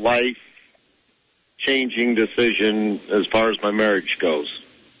making a life-changing decision as far as my marriage goes.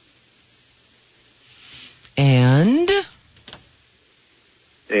 And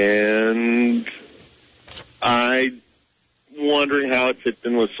I'm wondering how it fits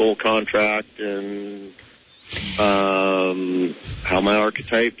in with Soul Contract and how my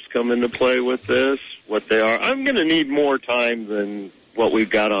archetypes come into play with this, what they are. I'm going to need more time than what we've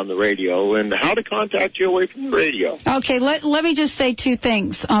got on the radio, and how to contact you away from the radio. Okay, let me just say two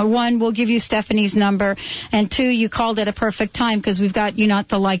things. One, we'll give you Stephanie's number, and two, you called at a perfect time because we've got you not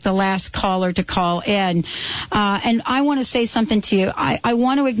the last caller to call in. And I want to say something to you. I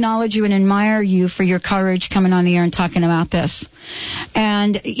want to acknowledge you and admire you for your courage coming on the air and talking about this.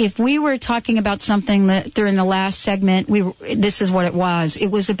 And if we were talking about something that during the last segment, this is what it was. It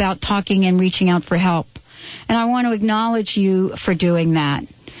was about talking and reaching out for help. And I want to acknowledge you for doing that.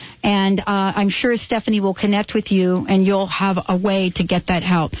 And I'm sure Stephanie will connect with you, and you'll have a way to get that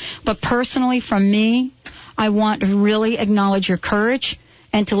help. But personally, from me, I want to really acknowledge your courage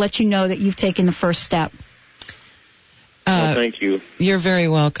and to let you know that you've taken the first step. Well, thank you. You're very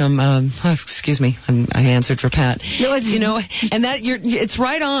welcome. Excuse me, I answered for Pat. No, and that it's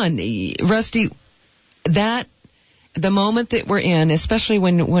right on, Rusty. That the moment that we're in, especially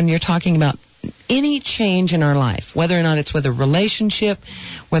when you're talking about any change in our life, whether or not it's with a relationship,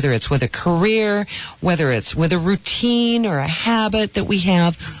 whether it's with a career, whether it's with a routine or a habit that we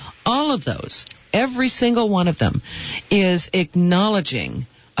have, all of those, every single one of them is acknowledging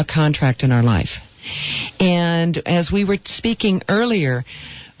a contract in our life. And as we were speaking earlier,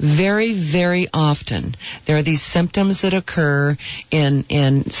 very, very often there are these symptoms that occur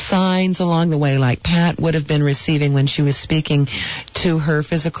in signs along the way, like Pat would have been receiving when she was speaking to her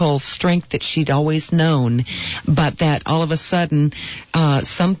physical strength that she'd always known, but that all of a sudden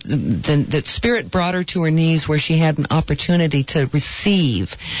that spirit brought her to her knees where she had an opportunity to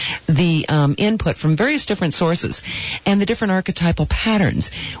receive the input from various different sources and the different archetypal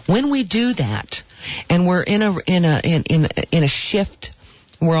patterns. When we do that, and we're in a shift.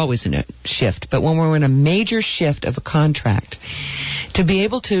 We're always in a shift, but when we're in a major shift of a contract, to be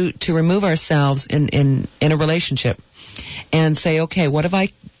able to remove ourselves in a relationship and say, okay, what have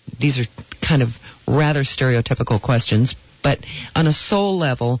these are kind of rather stereotypical questions, but on a soul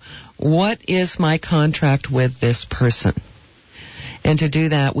level, what is my contract with this person? And to do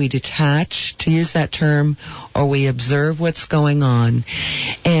that, we detach, to use that term, or we observe what's going on.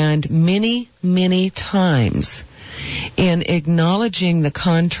 And many, many times, in acknowledging the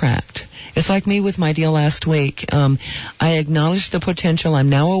contract, it's like me with my deal last week. I acknowledged the potential. I'm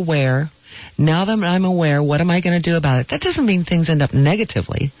now aware. Now that I'm aware, what am I going to do about it? That doesn't mean things end up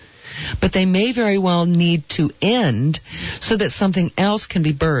negatively, but they may very well need to end so that something else can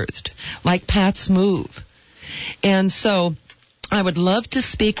be birthed, like Pat's move. And so I would love to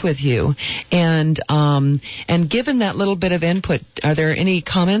speak with you, and given that little bit of input, are there any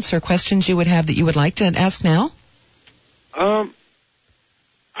comments or questions you would have that you would like to ask now? I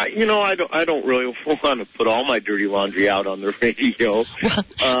don't really want to put all my dirty laundry out on the radio.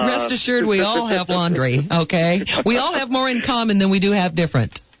 Well, rest assured, we all have laundry, okay? We all have more in common than we do have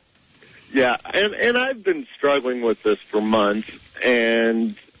different. Yeah, and I've been struggling with this for months,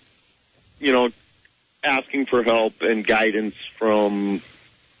 and, asking for help and guidance from,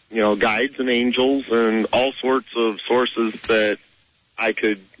 guides and angels and all sorts of sources that I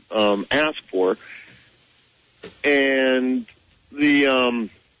could ask for. And I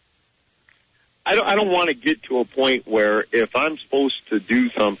don't want to get to a point where if I'm supposed to do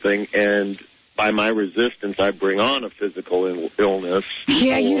something and by my resistance I bring on a physical illness.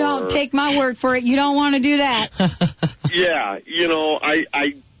 Yeah, you don't take my word for it. You don't want to do that. Yeah,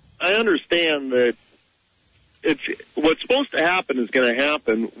 I understand that what's supposed to happen is going to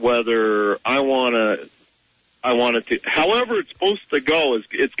happen whether I want it to. However it's supposed to go,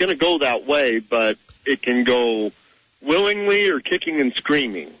 it's going to go that way, but it can go willingly or kicking and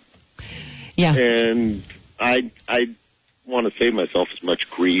screaming. Yeah. And I want to save myself as much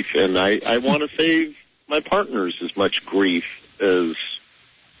grief, and I want to save my partners as much grief as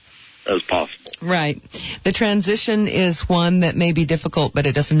possible. Right. The transition is one that may be difficult, but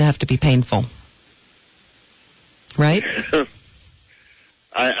it doesn't have to be painful. Right?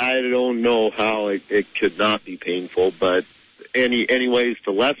 I don't know how it could not be painful, but any ways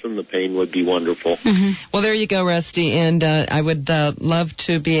to lessen the pain would be wonderful. Mm-hmm. Well, there you go, Rusty, and I would love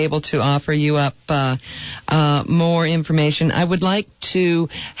to be able to offer you up more information. I would like to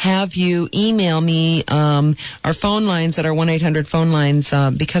have you email me. Our phone lines at our 1-800 phone lines,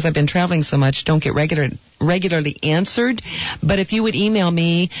 because I've been traveling so much, don't get regularly answered. But if you would email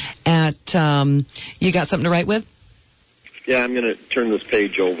me at, you got something to write with? Yeah, I'm going to turn this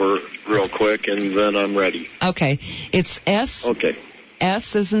page over real quick, and then I'm ready. Okay. It's S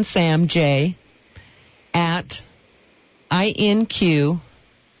as in Sam, J, at INQMIND.com.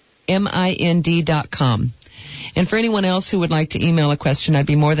 And for anyone else who would like to email a question, I'd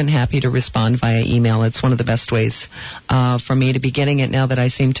be more than happy to respond via email. It's one of the best ways for me to be getting it now that I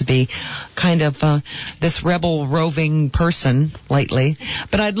seem to be kind of this rebel roving person lately.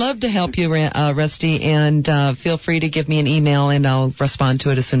 But I'd love to help you, Rusty, and feel free to give me an email, and I'll respond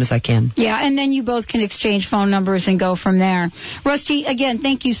to it as soon as I can. Yeah, and then you both can exchange phone numbers and go from there. Rusty, again,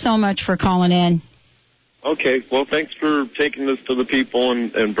 thank you so much for calling in. Okay, well, thanks for taking this to the people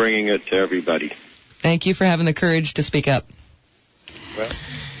and bringing it to everybody. Thank you for having the courage to speak up. Well.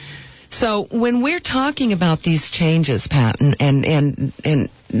 So when we're talking about these changes, Pat, and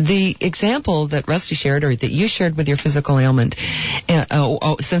the example that Rusty shared or that you shared with your physical ailment,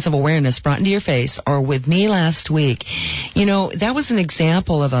 sense of awareness brought into your face, or with me last week, that was an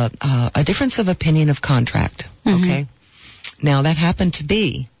example of a difference of opinion of contract, okay? Now, that happened to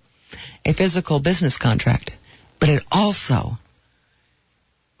be a physical business contract, but it also,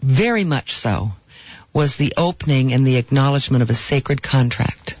 very much so, was the opening and the acknowledgement of a sacred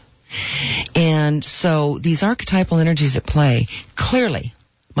contract. And so these archetypal energies at play, clearly,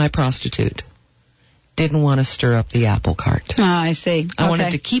 my prostitute didn't want to stir up the apple cart. Oh, I see. I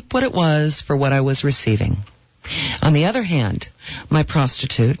wanted to keep what it was for what I was receiving. On the other hand, my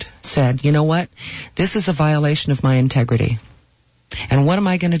prostitute said, you know what? This is a violation of my integrity. And what am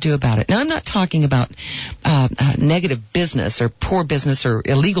I going to do about it? Now, I'm not talking about negative business or poor business or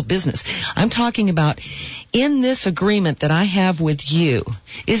illegal business. I'm talking about in this agreement that I have with you,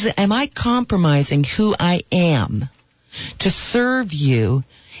 am I compromising who I am to serve you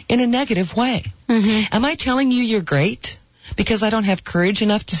in a negative way? Am I telling you you're great because I don't have courage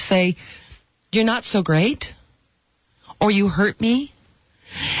enough to say you're not so great or you hurt me?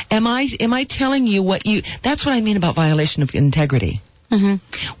 Am I telling you what you... That's what I mean about violation of integrity.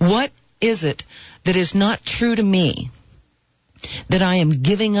 What is it that is not true to me that I am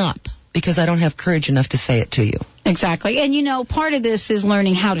giving up because I don't have courage enough to say it to you? Exactly. And, part of this is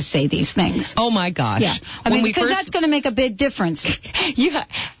learning how to say these things. Oh, my gosh. Yeah. Because that's going to make a big difference.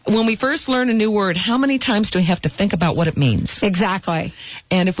 When we first learn a new word, how many times do we have to think about what it means? Exactly.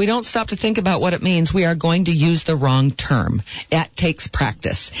 And if we don't stop to think about what it means, we are going to use the wrong term. That takes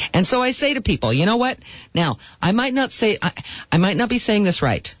practice. And so I say to people, you know what? Now, I might not be saying this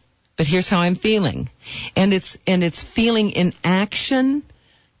right, but here's how I'm feeling. And it's feeling in action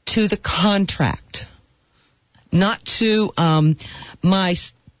to the contract. Not to my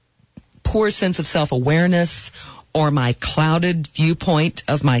poor sense of self-awareness or my clouded viewpoint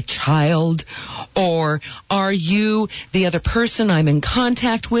of my child, or are you the other person I'm in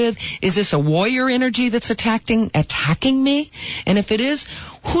contact with? Is this a warrior energy that's attacking me? And if it is,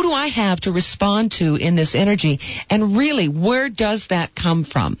 who do I have to respond to in this energy? And really, where does that come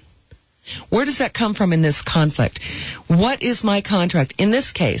from? Where does that come from in this conflict? What is my contract? In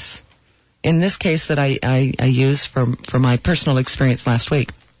this case that I use for my personal experience last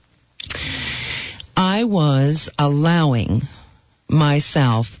week, I was allowing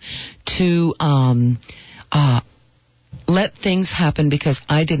myself to let things happen because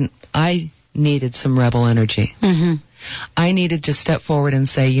I needed some rebel energy. Mm-hmm. I needed to step forward and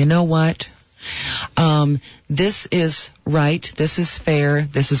say, you know what? This is right. This is fair.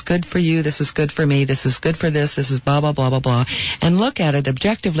 This is good for you. This is good for me. This is good for this. This is blah, blah, blah, blah, blah. And look at it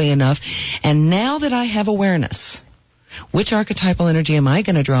objectively enough. And now that I have awareness, which archetypal energy am I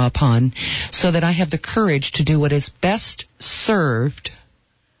going to draw upon so that I have the courage to do what is best served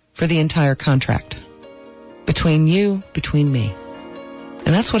for the entire contract? Between you, between me.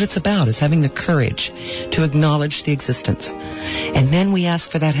 And that's what it's about, is having the courage to acknowledge the existence. And then we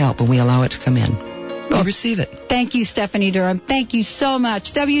ask for that help and we allow it to come in. We receive it. Thank you, Stephanie Durham. Thank you so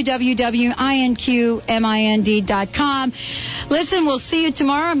much. www.inqmind.com. Listen, we'll see you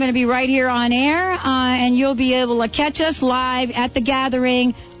tomorrow. I'm going to be right here on air, and you'll be able to catch us live at the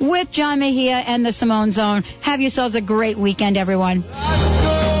gathering with John Mejia and the Simone Zone. Have yourselves a great weekend, everyone.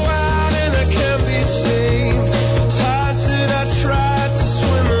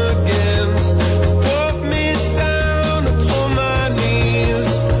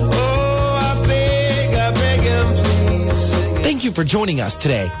 Thank you for joining us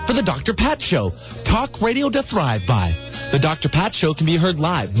today for the Dr. Pat Show, talk radio to thrive by. The Dr. Pat Show can be heard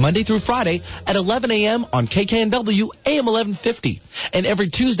live Monday through Friday at 11 a.m. on KKNW AM 1150 and every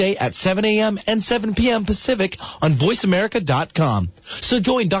Tuesday at 7 a.m. and 7 p.m. Pacific on VoiceAmerica.com. So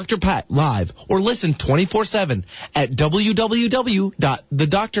join Dr. Pat live or listen 24/7 at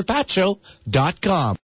www.thedrpatshow.com.